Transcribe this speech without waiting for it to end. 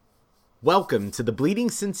Welcome to the Bleeding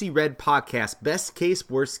Cincy Red Podcast Best Case,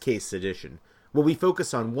 Worst Case edition, where we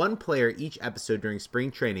focus on one player each episode during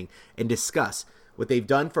spring training and discuss what they've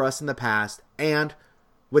done for us in the past and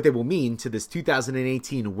what they will mean to this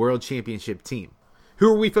 2018 World Championship team. Who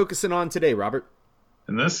are we focusing on today, Robert?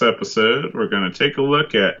 In this episode, we're going to take a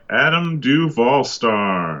look at Adam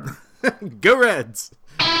Duvall-Star. Go Reds!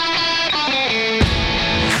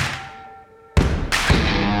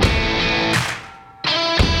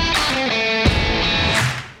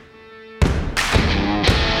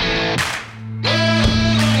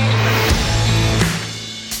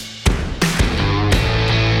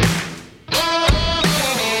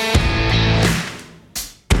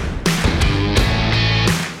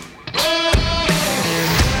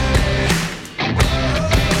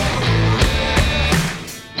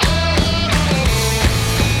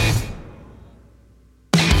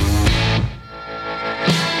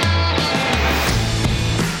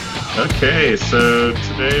 Okay, so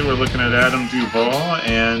today we're looking at Adam Duvall,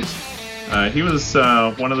 and he was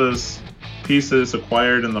one of those pieces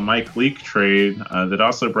acquired in the Mike Leake trade that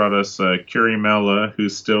also brought us Keury Mella,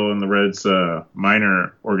 who's still in the Reds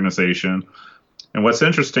minor organization. And what's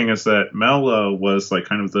interesting is that Mella was like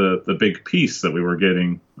kind of the big piece that we were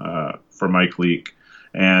getting for Mike Leake,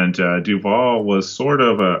 and Duvall was sort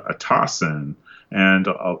of a toss-in, and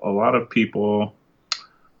a lot of people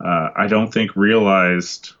I don't think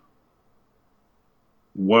realized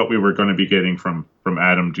what we were going to be getting from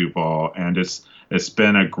Adam Duvall, and it's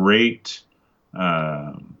been a great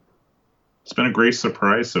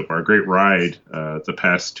surprise so far, a great ride the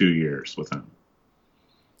past 2 years with him.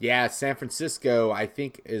 Yeah, San Francisco, I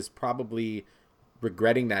think, is probably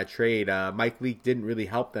regretting that trade. Mike Leake didn't really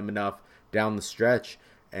help them enough down the stretch,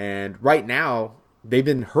 and right now they've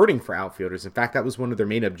been hurting for outfielders. In fact, that was one of their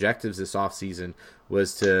main objectives this offseason,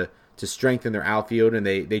 was to strengthen their outfield, and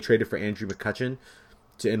they traded for Andrew McCutchen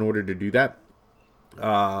in order to do that.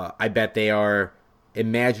 I bet they are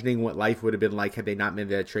imagining what life would have been like had they not made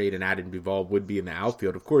that trade and Adam Duvall would be in the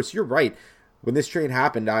outfield. Of course, you're right. When this trade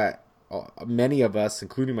happened, many of us,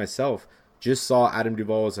 including myself, just saw Adam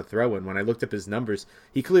Duvall as a throw-in. When I looked up his numbers,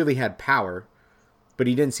 he clearly had power, but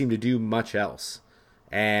he didn't seem to do much else.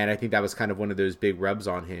 And I think that was kind of one of those big rubs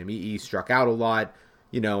on him. He struck out a lot.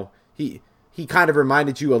 You know, he kind of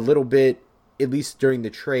reminded you a little bit, at least during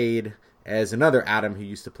the trade, as another Adam who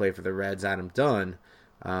used to play for the Reds, Adam Dunn,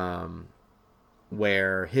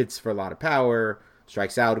 where hits for a lot of power,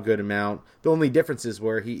 strikes out a good amount. The only difference is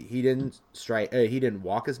where he didn't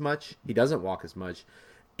walk as much. He doesn't walk as much,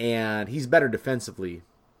 and he's better defensively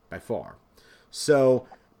by far. So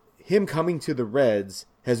him coming to the Reds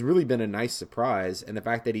has really been a nice surprise, and the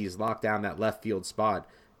fact that he's locked down that left field spot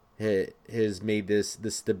has made the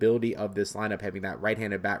stability of this lineup, having that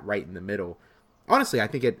right-handed bat right in the middle. Honestly, I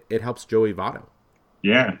think it helps Joey Votto.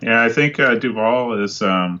 Yeah, I think Duvall is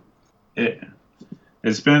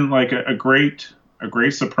it's been like a great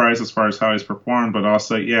surprise as far as how he's performed, but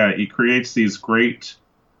also he creates these great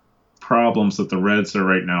problems that the Reds are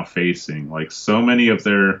right now facing. Like, so many of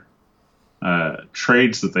their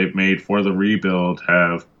trades that they've made for the rebuild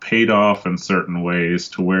have paid off in certain ways,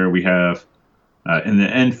 to where we have in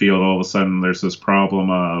the infield, all of a sudden there's this problem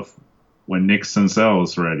of when Nick Senzel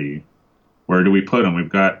is ready, where do we put him? We've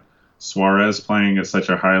got Suarez playing at such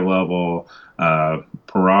a high level.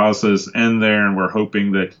 Peraza's in there, and we're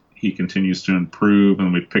hoping that he continues to improve.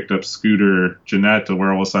 And we picked up Scooter Gennett, to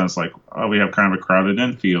where all of a sudden it's like, we have kind of a crowded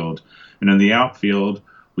infield. And in the outfield,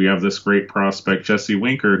 we have this great prospect, Jesse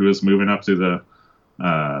Winker, who is moving up through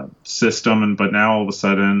the system. But now all of a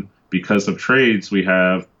sudden, because of trades, we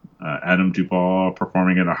have Adam Duvall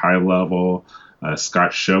performing at a high level, Scott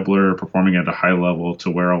Schebler performing at a high level, to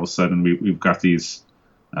where all of a sudden we've got these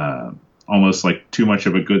almost like too much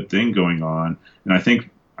of a good thing going on. And I think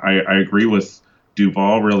I agree with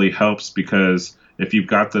Duvall really helps, because if you've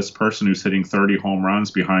got this person who's hitting 30 home runs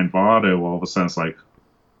behind Votto, all of a sudden it's like,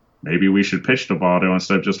 maybe we should pitch to Votto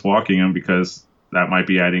instead of just walking him, because that might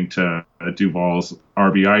be adding to Duvall's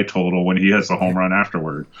RBI total when he hits a home run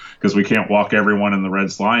afterward, because we can't walk everyone in the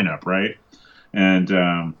Reds lineup, right?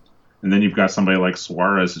 And then you've got somebody like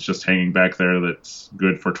Suarez that's just hanging back there that's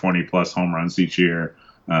good for 20-plus home runs each year.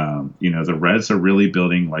 The Reds are really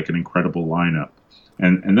building like an incredible lineup.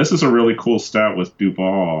 And this is a really cool stat with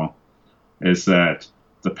Duvall, is that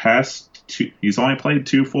the past he's only played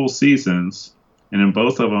 2 full seasons, and in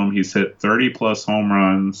both of them he's hit 30-plus home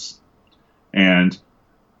runs and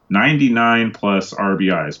 99-plus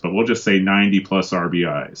RBIs. But we'll just say 90-plus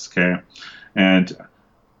RBIs, okay? And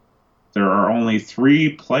there are only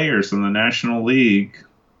 3 players in the National League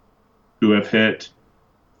who have hit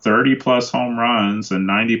 30 plus home runs and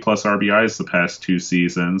 90 plus RBIs the past 2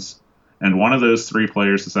 seasons. And one of those three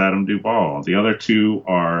players is Adam Duvall. The other two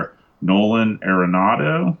are Nolan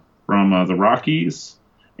Arenado from the Rockies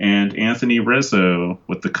and Anthony Rizzo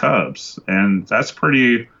with the Cubs. And that's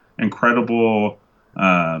pretty incredible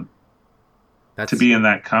to be in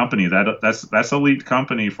that company. That's elite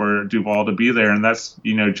company for Duvall to be there. And that's,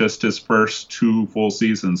 just his first 2 full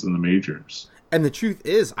seasons in the majors. And the truth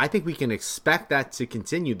is, I think we can expect that to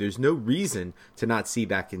continue. There's no reason to not see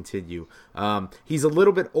that continue. He's a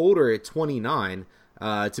little bit older at 29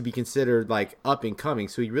 to be considered like up and coming,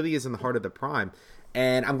 so he really is in the heart of the prime.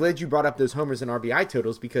 And I'm glad you brought up those homers and RBI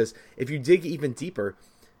totals, because if you dig even deeper,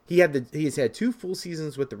 he has had 2 full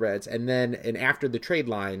seasons with the Reds, and then an after the trade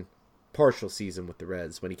line partial season with the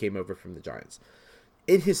Reds when he came over from the Giants.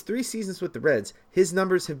 In his 3 seasons with the Reds, his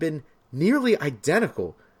numbers have been nearly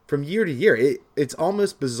identical from year to year. It's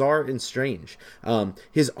almost bizarre and strange.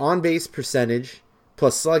 His on-base percentage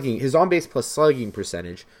plus slugging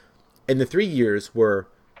percentage in the 3 years were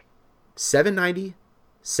 790,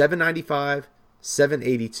 795,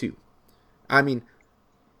 782. I mean,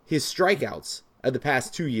 his strikeouts of the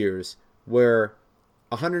past 2 years were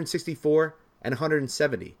 164 and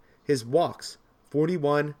 170. His walks,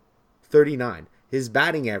 41, 39. His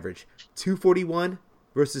batting average, 241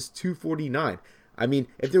 versus 249. I mean,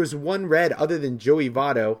 if there was one Red other than Joey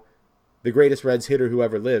Votto, the greatest Reds hitter who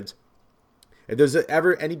ever lived, if there's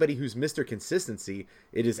ever anybody who's Mr. Consistency,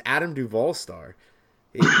 it is Adam Duvall-Star.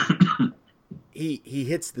 He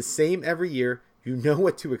hits the same every year. You know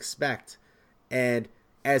what to expect. And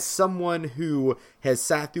as someone who has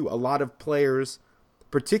sat through a lot of players,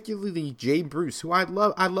 particularly Jay Bruce, who I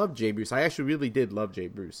love Jay Bruce. I actually really did love Jay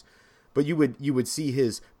Bruce. But you would see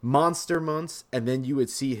his monster months, and then you would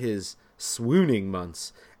see his swooning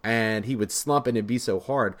months, and he would slump and it'd be so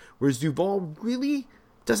hard. Whereas Duvall really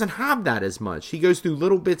doesn't have that as much. He goes through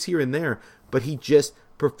little bits here and there, but he just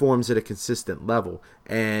performs at a consistent level.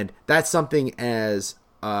 And that's something as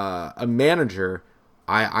a manager,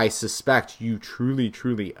 I suspect you truly,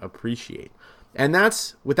 truly appreciate. And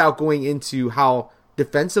that's without going into how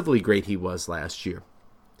defensively great he was last year.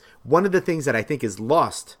 One of the things that I think is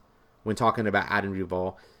lost when talking about Adam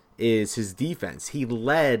Duvall is his defense. He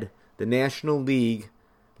led the National League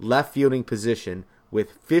left fielding position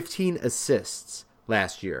with 15 assists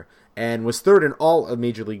last year and was third in all of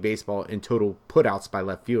Major League Baseball in total putouts by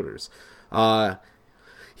left fielders.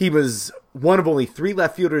 He was one of only 3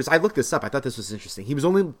 left fielders. I looked this up. I thought this was interesting. He was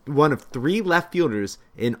only one of 3 left fielders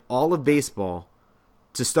in all of baseball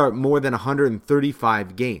to start more than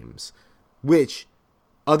 135 games, which,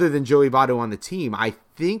 other than Joey Votto on the team, I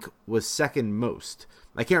think was second most.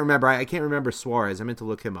 I can't remember. I can't remember Suarez. I meant to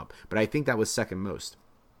look him up, but I think that was second most.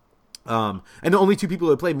 And the only 2 people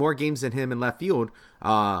who played more games than him in left field,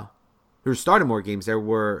 who started more games there,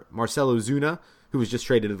 were Marcell Ozuna, who was just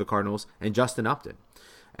traded to the Cardinals, and Justin Upton.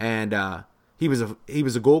 And he was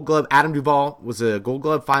a Gold Glove. Adam Duvall was a Gold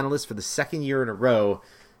Glove finalist for the second year in a row,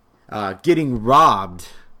 getting robbed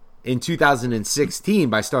in 2016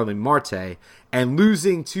 by Starling Marte and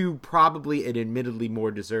losing to probably an admittedly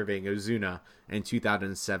more deserving Ozuna in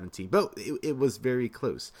 2017. But it was very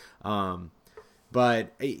close.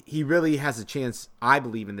 But he really has a chance, I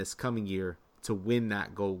believe, in this coming year to win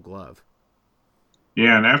that Gold Glove.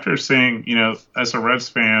 Yeah, and after seeing, as a Reds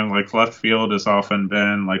fan, like left field has often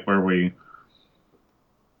been like where we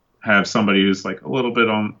have somebody who's like a little bit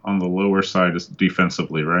on the lower side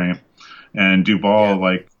defensively, right? And Duvall,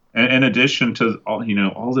 like, in addition to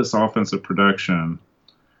all this offensive production,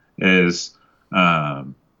 is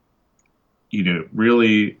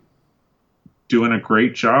really doing a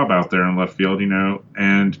great job out there in left field,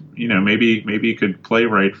 and maybe he could play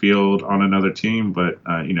right field on another team, but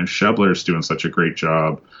Schebler's doing such a great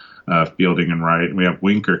job fielding and right, and we have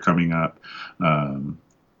Winker coming up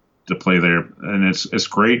to play there, and it's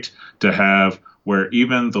great to have where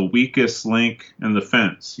even the weakest link in the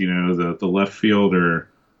fence, the left fielder,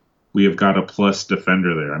 we have got a plus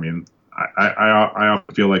defender there. I mean, I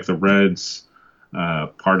often feel like the Reds,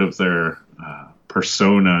 part of their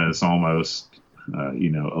persona is almost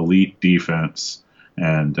elite defense,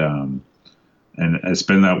 and it's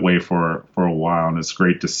been that way for a while, and it's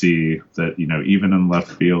great to see that even in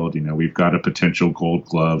left field, we've got a potential Gold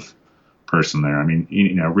Glove person there. I mean,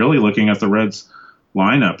 really looking at the Reds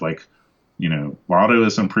lineup, like Votto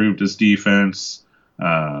has improved his defense.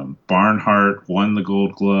 Barnhart won the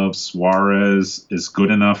Gold Glove. Suarez is good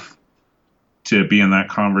enough to be in that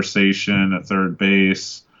conversation at third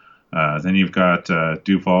base. Then you've got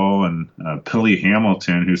Duvall and Billy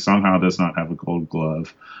Hamilton, who somehow does not have a Gold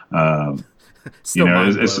Glove. Still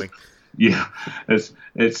mind-blowing. Yeah,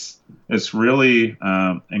 it's really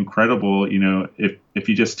incredible. If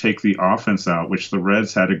you just take the offense out, which the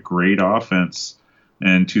Reds had a great offense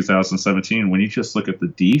in 2017, when you just look at the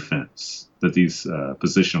defense that these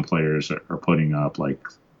position players are putting up, like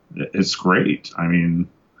it's great. I mean,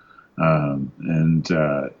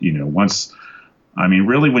 once. I mean,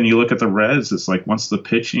 really, when you look at the Reds, it's like once the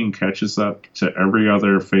pitching catches up to every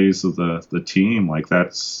other phase of the team, like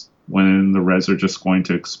that's when the Reds are just going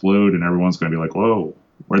to explode and everyone's going to be like, whoa,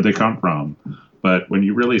 where'd they come from? But when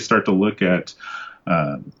you really start to look at,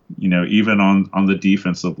 even on the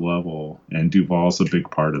defensive level, and Duvall's a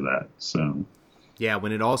big part of that. So, yeah,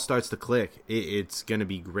 when it all starts to click, it's going to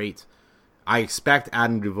be great. I expect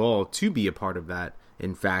Adam Duvall to be a part of that.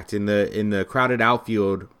 In fact, in the crowded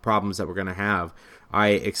outfield problems that we're going to have, I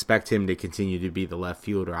expect him to continue to be the left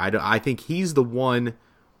fielder. I think he's the one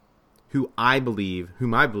whom I believe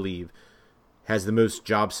has the most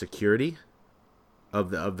job security of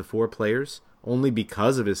the four players, only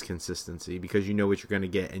because of his consistency, because you know what you're going to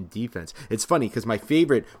get in defense. It's funny because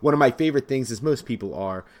one of my favorite things, as most people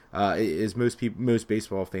are, most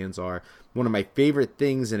baseball fans are, one of my favorite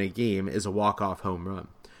things in a game is a walk-off home run.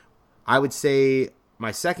 I would say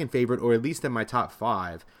my second favorite, or at least in my top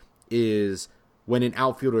 5, is when an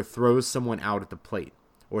outfielder throws someone out at the plate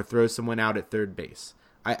or throws someone out at third base.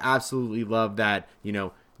 I absolutely love that,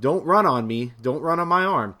 don't run on me, don't run on my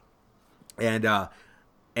arm.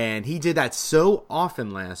 And he did that so often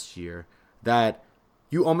last year that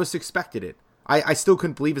you almost expected it. I still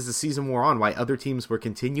couldn't believe as the season wore on why other teams were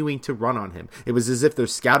continuing to run on him. It was as if their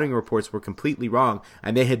scouting reports were completely wrong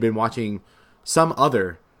and they had been watching some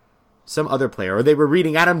other player, or they were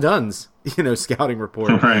reading Adam Dunn's, scouting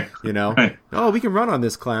report, right. Right. Oh, we can run on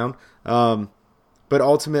this clown. But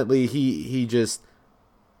ultimately he just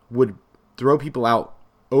would throw people out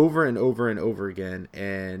over and over and over again,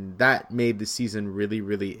 and that made the season really,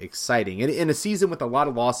 really exciting. And in a season with a lot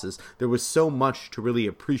of losses, there was so much to really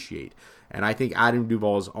appreciate. And I think Adam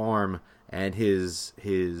Duvall's arm and his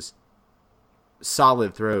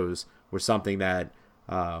solid throws were something that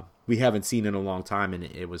we haven't seen in a long time, and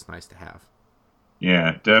it was nice to have.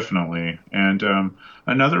 Yeah, definitely. And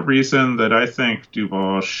another reason that I think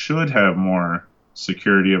Duvall should have more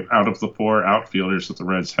security out of the 4 outfielders that the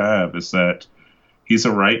Reds have is that he's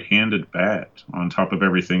a right-handed bat on top of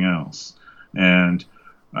everything else. And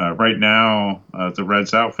right now, the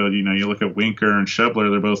Reds outfield, you look at Winker and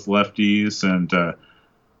Schebler, they're both lefties, and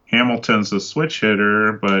Hamilton's a switch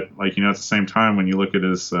hitter, but at the same time, when you look at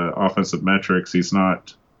his offensive metrics, he's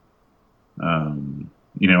not,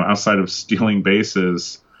 outside of stealing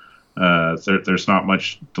bases, there's not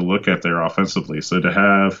much to look at there offensively. So to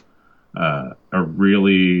have a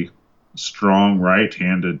really strong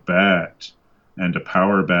right-handed bat and a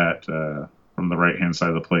power bat from the right-hand side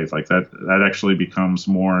of the plate, like that actually becomes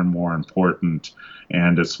more and more important.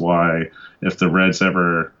 And it's why if the Reds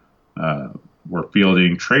ever were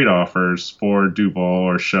fielding trade offers for Duvall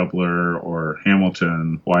or Schebler or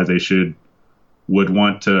Hamilton, why they would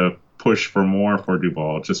want to push for more for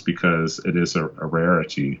Duvall, just because it is a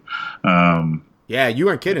rarity. Yeah, you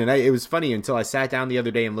weren't kidding. It was funny until I sat down the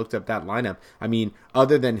other day and looked up that lineup. I mean,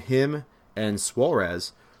 other than him and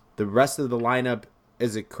Suarez, the rest of the lineup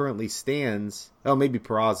as it currently stands, maybe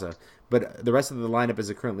Peraza, but the rest of the lineup as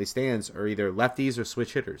it currently stands are either lefties or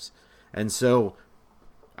switch hitters. And so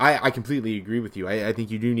I completely agree with you. I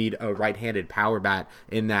think you do need a right-handed power bat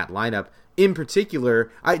in that lineup. In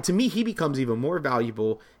particular, to me, he becomes even more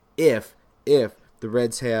valuable if the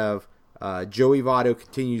Reds have Joey Votto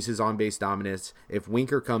continues his on-base dominance, if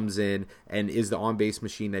Winker comes in and is the on-base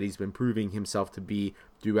machine that he's been proving himself to be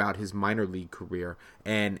throughout his minor league career,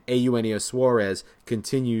 and Eugenio Suarez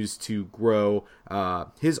continues to grow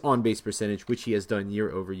his on-base percentage, which he has done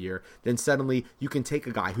year over year, then suddenly you can take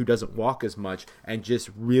a guy who doesn't walk as much and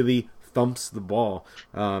just really thumps the ball,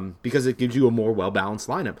 because it gives you a more well-balanced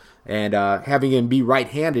lineup. And having him be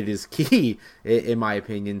right-handed is key, in my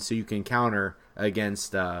opinion, so you can counter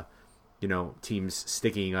against teams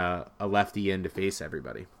sticking a lefty in to face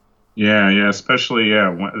everybody. Yeah, especially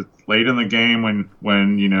late in the game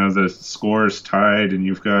when the score is tied and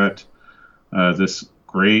you've got this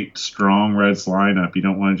great strong Reds lineup. You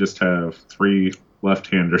don't want to just have 3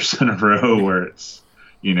 left-handers in a row where it's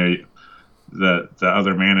the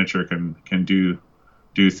other manager can do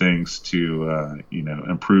things to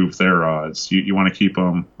improve their odds. You want to keep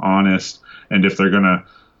them honest, and if they're gonna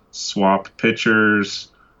swap pitchers,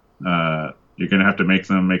 you're going to have to make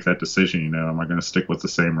them make that decision. Am I going to stick with the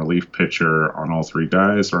same relief pitcher on all 3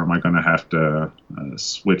 guys, or am I going to have to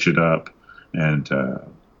switch it up and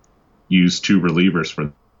use 2 relievers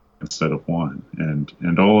for instead of one,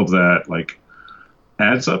 and all of that like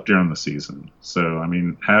adds up during the season. So I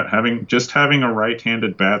mean, having a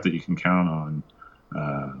right-handed bat that you can count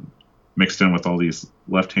on, mixed in with all these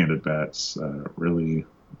left-handed bats, really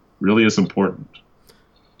is important.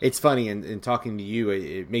 It's funny, in talking to you,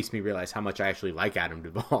 it makes me realize how much I actually like Adam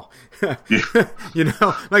Duvall. You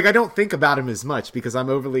know, like I don't think about him as much because I'm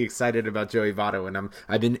overly excited about Joey Votto, and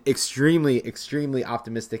I've been extremely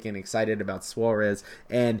optimistic and excited about Suarez.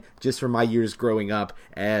 And just from my years growing up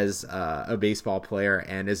as a baseball player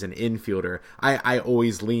and as an infielder, I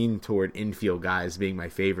always lean toward infield guys being my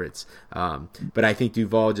favorites. But I think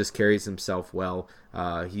Duvall just carries himself well.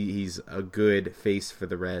 He's a good face for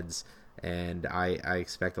the Reds. And I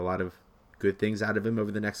expect a lot of good things out of him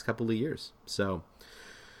over the next couple of years. So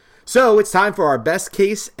it's time for our best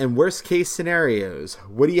case and worst case scenarios.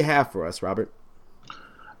 What do you have for us, Robert?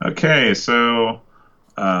 Okay, so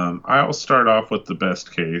I'll start off with the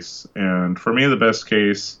best case. And for me, the best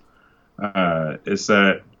case is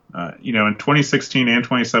that, in 2016 and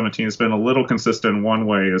 2017, it's been a little consistent. One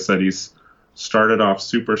way is that he's started off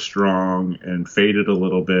super strong and faded a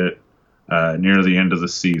little bit near the end of the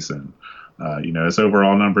season. His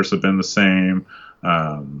overall numbers have been the same,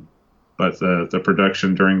 but the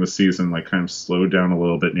production during the season like kind of slowed down a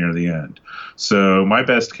little bit near the end. So my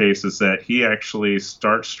best case is that he actually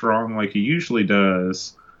starts strong like he usually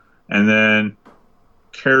does, and then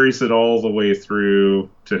carries it all the way through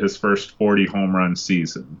to his first 40 home run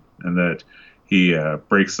season, and that he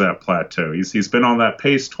breaks that plateau. He's been on that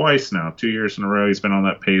pace twice now, 2 years in a row. He's been on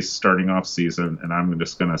that pace starting off season, and I'm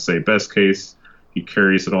just going to say best case, he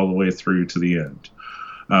carries it all the way through to the end.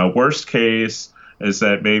 Worst case is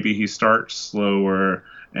that maybe he starts slower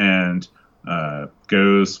and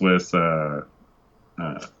goes with a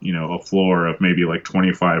floor of maybe like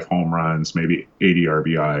 25 home runs, maybe 80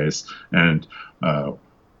 RBIs, and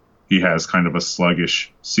he has kind of a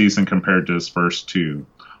sluggish season compared to his first two.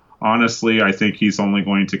 Honestly, I think he's only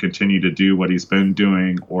going to continue to do what he's been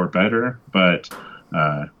doing or better, but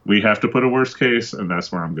we have to put a worst case, and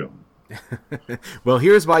that's where I'm going. Well,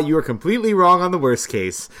 here's why you are completely wrong on the worst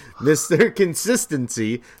case. Mr.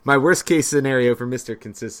 Consistency, my worst case scenario for Mr.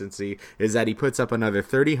 Consistency is that he puts up another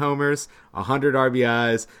 30 homers, 100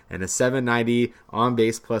 RBIs, and a 790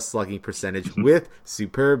 on-base plus slugging percentage with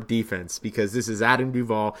superb defense, because this is Adam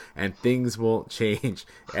Duvall and things won't change.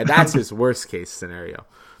 And that's his worst case scenario.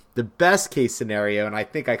 The best case scenario, and I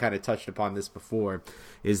think I kind of touched upon this before,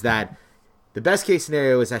 is that the best case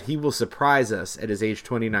scenario is that he will surprise us at his age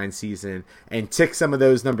 29 season and tick some of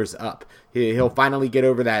those numbers up. He'll finally get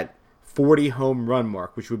over that 40 home run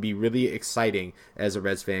mark, which would be really exciting as a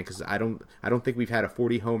Reds fan, because I don't think we've had a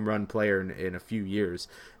 40 home run player in a few years.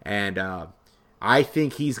 And I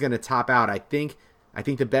think he's going to top out. I think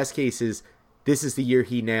the best case is this is the year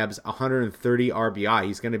he nabs 130 RBI.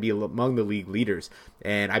 He's going to be among the league leaders.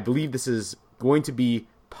 And I believe this is going to be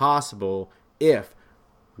possible if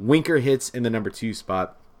Winker hits in the number 2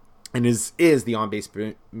 spot and is the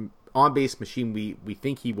on-base machine we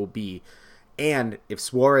think he will be. And if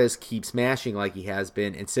Suarez keeps mashing like he has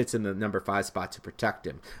been and sits in the number 5 spot to protect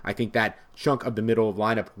him, I think that chunk of the middle of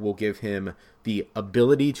lineup will give him the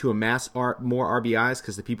ability to amass more RBIs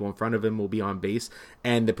because the people in front of him will be on base,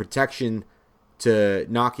 and the protection to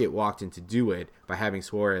not get walked and to do it by having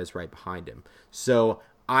Suarez right behind him. So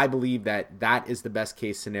I believe that is the best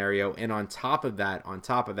case scenario. And on top of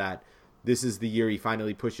that, this is the year he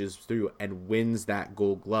finally pushes through and wins that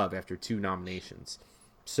Gold Glove after 2 nominations.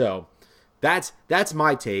 So that's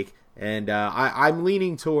my take. And I'm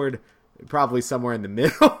leaning toward probably somewhere in the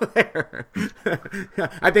middle there.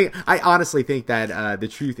 I honestly think that the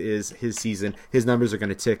truth is his numbers are going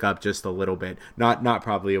to tick up just a little bit. Not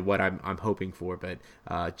probably what I'm hoping for, but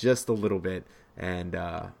just a little bit. And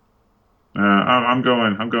I'm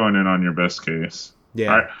going in on your best case.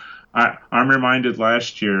 Yeah. I'm reminded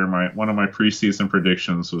last year one of my preseason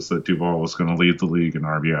predictions was that Duvall was going to lead the league in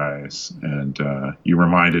RBIs, and you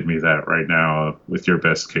reminded me that right now with your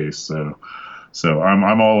best case. So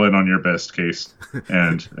I'm all in on your best case,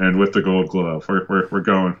 and with the Gold Glove, we're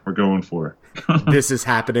going for it. This is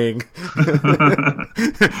happening.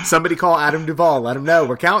 Somebody call Adam Duvall. Let him know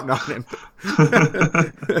we're counting on him.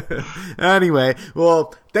 Anyway,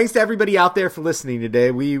 well, thanks to everybody out there for listening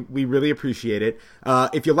today. We really appreciate it.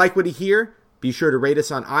 If you like what you hear, be sure to rate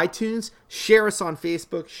us on iTunes, share us on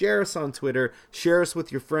Facebook, share us on Twitter, share us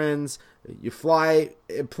with your friends. You fly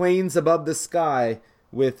planes above the sky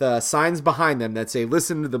with signs behind them that say,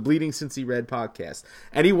 listen to the Bleeding Cincy Red podcast.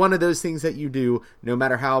 Any one of those things that you do, no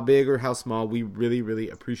matter how big or how small, we really, really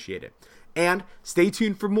appreciate it. And stay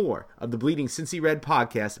tuned for more of the Bleeding Cincy Red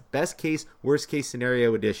podcast, Best Case, Worst Case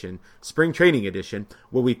Scenario Edition, Spring Training Edition,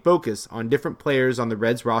 where we focus on different players on the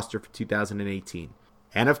Reds roster for 2018.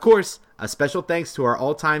 And of course, a special thanks to our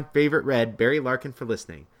all-time favorite Red, Barry Larkin, for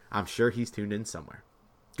listening. I'm sure he's tuned in somewhere.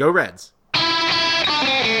 Go Reds!